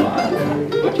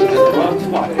 But you did the wrong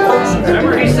spot.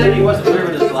 Remember he said he wasn't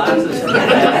wearing his glasses?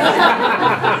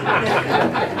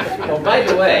 Well, by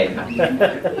the way, I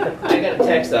got a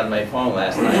text on my phone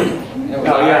last night. It was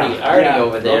Artie yeah,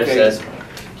 over there okay. says,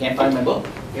 can't find my book.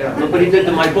 Yeah, look what he did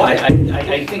to my book. I think,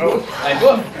 my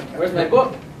book, where's my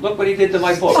book? Look what he did to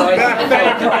my book. So I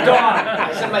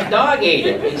said, my dog ate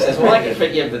it. He says, well, I can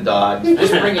forgive the dog.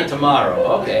 Just bring it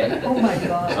tomorrow. Okay. Oh my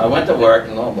God. So I went to work,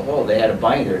 and lo and behold, they had a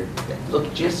binder that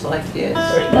looked just like this.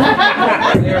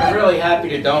 They were really happy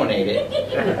to donate it.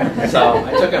 So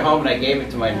I took it home and I gave it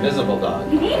to my invisible dog.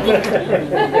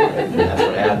 That's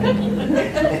what happened.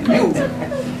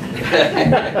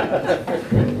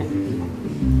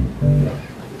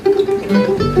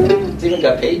 It's even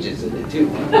got pages in it, too.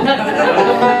 I'm going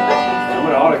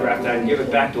to autograph that and give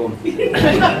it back to him.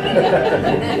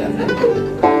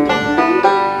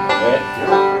 Right?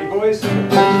 Ready, boys?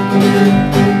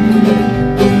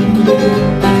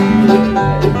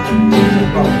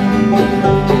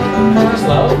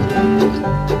 Slow.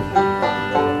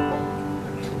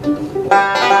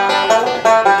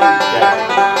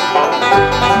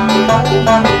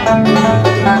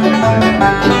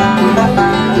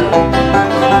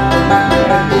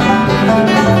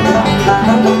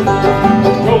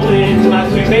 Rolling my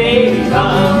sweet baby's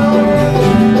arms.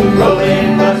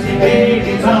 Rolling my sweet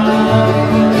baby's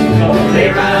arms. Lay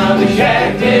round the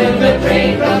shack till the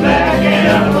train comes back, and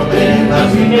I'm rolling my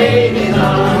sweet baby's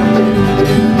arms.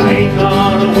 I ain't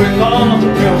gonna work on the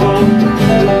railroad,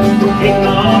 ain't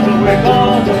gonna work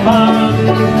on the farm.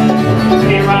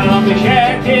 Lay round the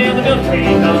shack till the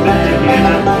train comes back, and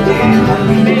I'm rolling my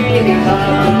sweet baby's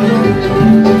arms.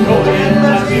 Rolling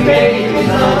my sweet baby's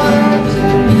arms.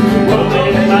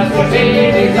 Rolling my sweet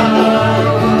baby's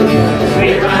arms.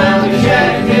 Stay around the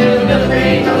shack till the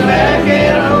train comes back,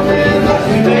 and I'm rolling my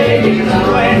sweet baby's arms.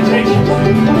 Go ahead, take it.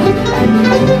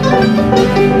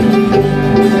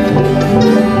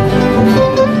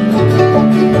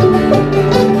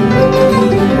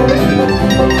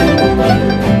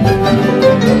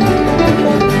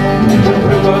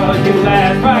 Where were you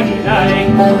last Friday night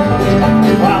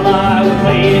while I was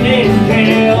laying in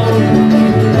jail?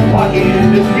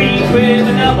 Walking the street with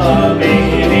another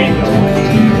man and going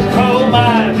to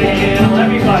my veil.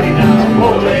 Everybody now,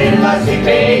 rolling my sweet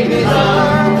baby's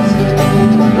arms.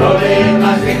 Rolling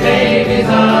my sweet baby's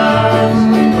arms.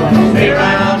 Stay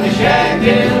around the shack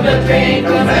till the train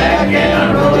comes back, and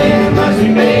I'm rolling my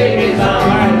sweet baby's arms.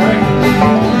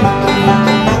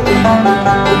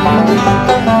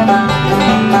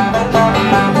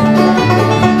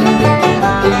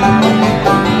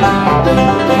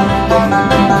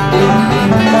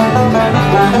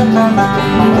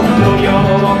 No,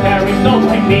 your parents don't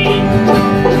like me.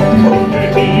 Turn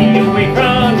me away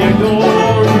from your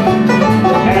door.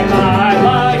 And I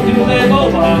like to live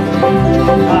over.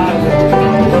 I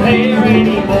won't go there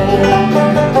anymore.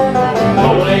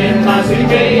 Rolling my sweet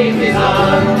baby's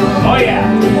arms. Oh yeah.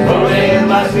 Rolling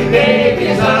my sweet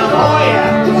baby's arms. Oh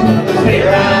yeah. Stay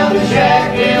around the shack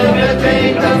till the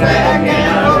train comes back, and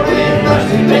I'm rolling my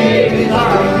sweet baby's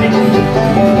arms.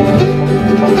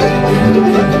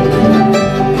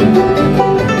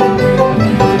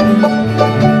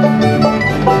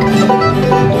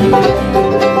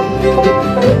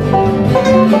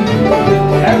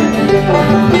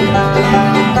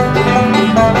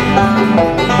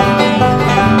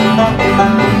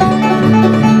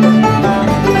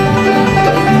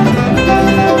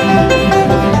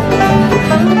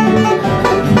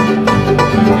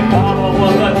 Mama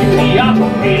was a beauty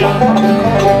operator.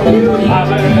 I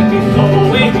heard you so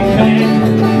in his hand.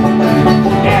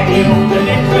 Daddy owned an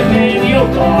interest in your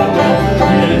cargo,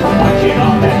 watching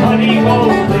all that money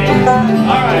rolling.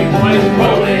 Alright, boys,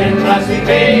 rolling my sweet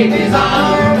baby's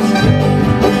arms.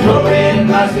 Rolling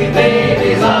my sweet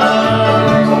baby's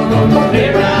arms. Lay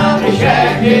round the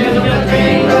shack till the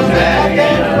train comes back,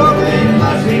 and rolling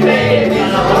my sweet baby's arms.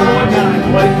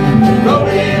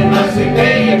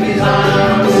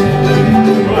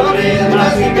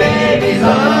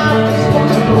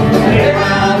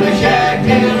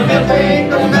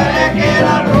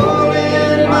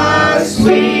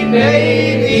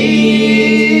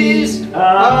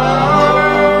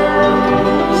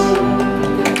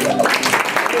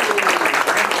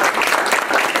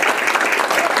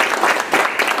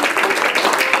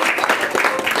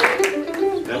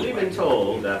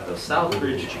 the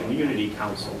Southbridge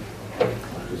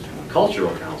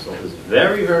Cultural Council is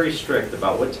very, very strict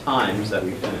about what times that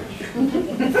we finish.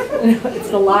 It's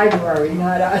the library,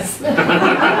 not us.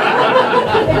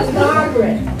 It's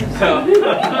Margaret.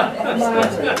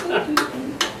 Margaret.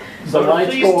 So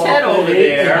lights Please go off Ted at over 8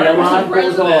 there. and the alarm Who's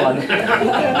goes the on.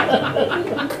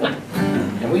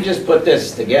 And we just put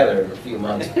this together a few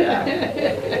months back.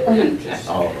 Just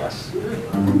all of us.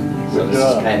 So this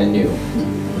is kind of new.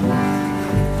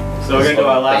 So we're going to do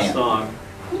our last song.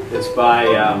 It's by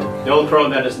the Old Crow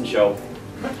Medicine Show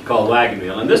called Wagon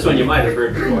Wheel. And this one you might have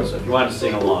heard before, so if you want to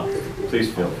sing along,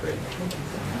 please feel free.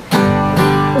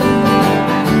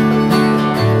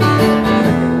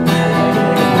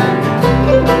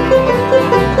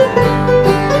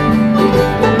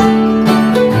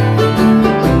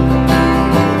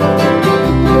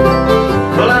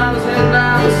 Well, I was heading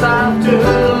down south to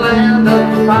the land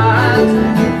of the pines,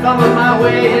 thumbing my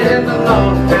way into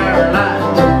North Carolina.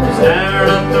 Staring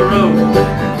up the road,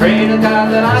 praying to God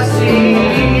that I see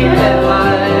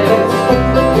headlights.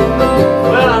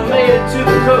 Well, I made it to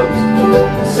the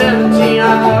coast, 17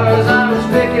 hours. I was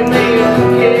picking me a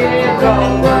kid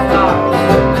called my dog,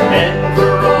 heading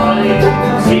for Raleigh,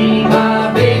 see my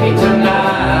baby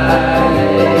tonight.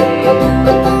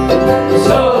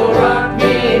 So rock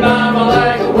me, mama,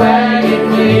 like a wagon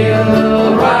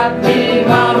wheel. Rock me,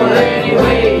 mama, any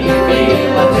way you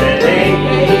feel today.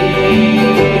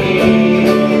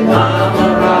 Mama,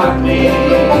 rock me.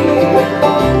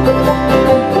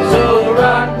 So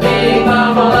rock me,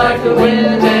 mama, like the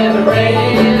wind and the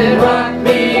rain. Rock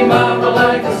me, mama,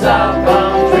 like a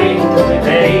southbound train.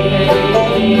 Hey,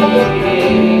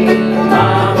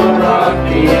 mama, rock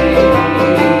me.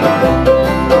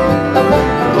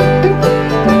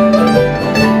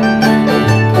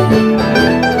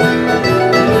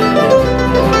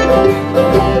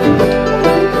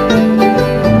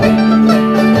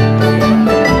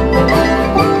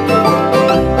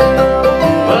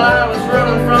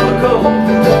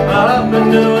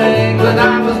 New England,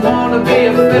 I was born to be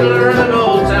a fiddler in an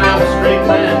old-time string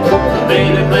band. My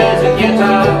baby plays the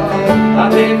guitar, I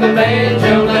pick the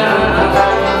banjo now.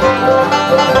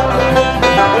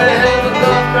 Well, the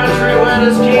Gulf country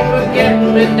winters keep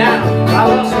getting me down. I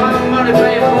lost my money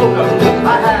playing poker, I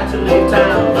had to leave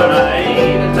town, but I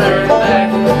ain't turned back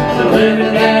to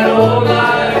living that old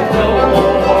life no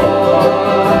more.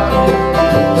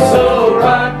 So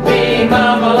rock me,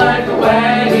 mama, like a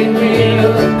wagon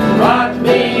wheel. Rock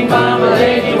me, mama,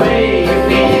 any way you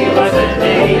feel. I said,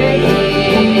 hey,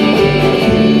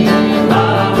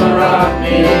 mama, rock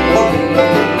me.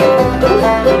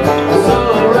 So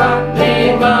rock me,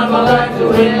 mama, like the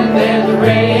wind and the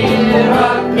rain.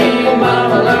 Rock me,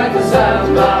 mama, like the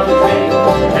southbound train.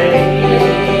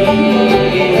 Hey,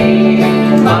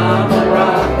 mama,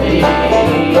 rock me.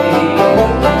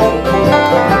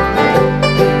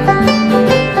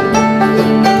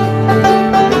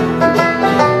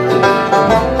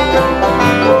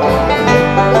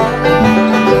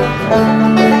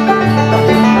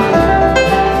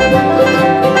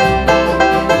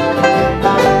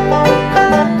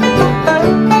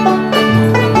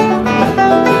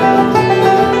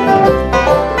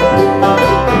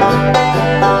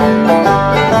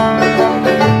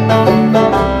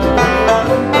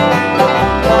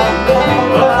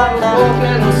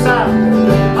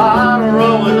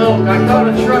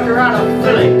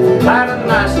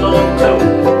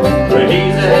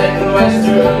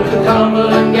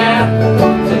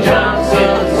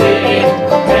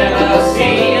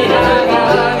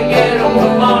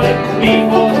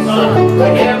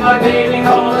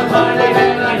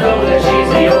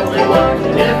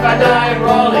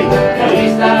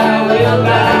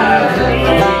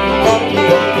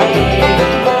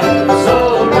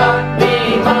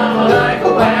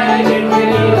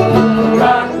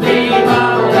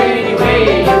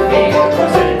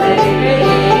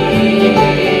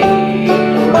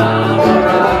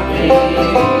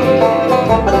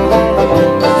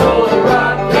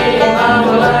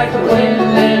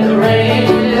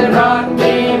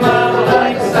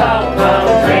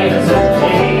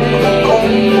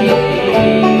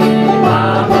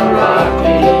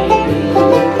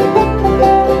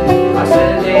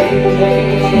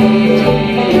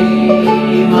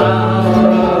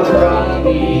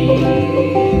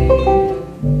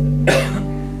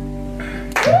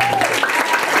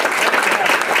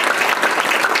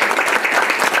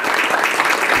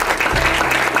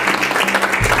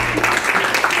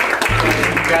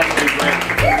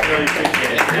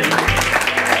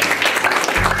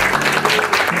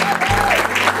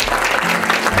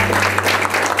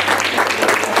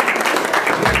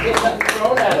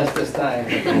 Thrown at us this time.